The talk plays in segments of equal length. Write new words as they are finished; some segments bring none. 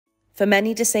For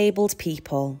many disabled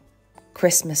people,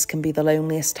 Christmas can be the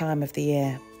loneliest time of the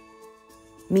year.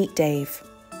 Meet Dave.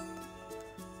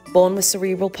 Born with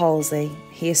cerebral palsy,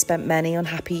 he has spent many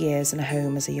unhappy years in a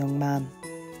home as a young man.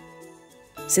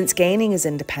 Since gaining his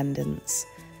independence,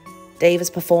 Dave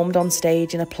has performed on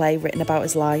stage in a play written about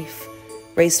his life,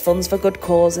 raised funds for good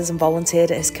causes and volunteered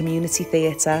at his community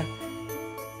theatre.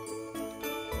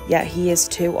 Yet he is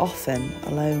too often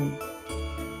alone.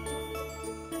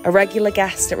 A regular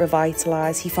guest at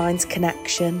Revitalise, he finds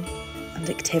connection and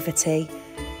activity,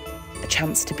 a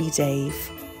chance to be Dave.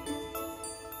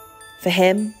 For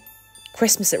him,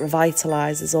 Christmas at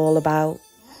Revitalise is all about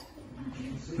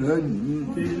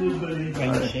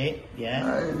friendship,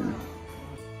 yeah.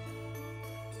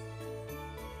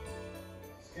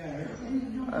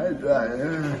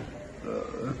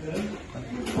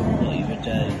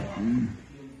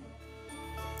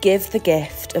 Give the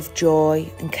gift of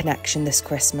joy and connection this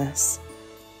Christmas.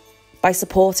 By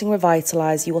supporting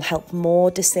Revitalise, you will help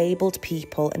more disabled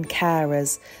people and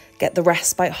carers get the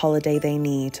respite holiday they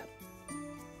need.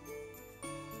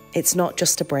 It's not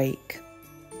just a break,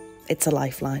 it's a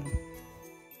lifeline.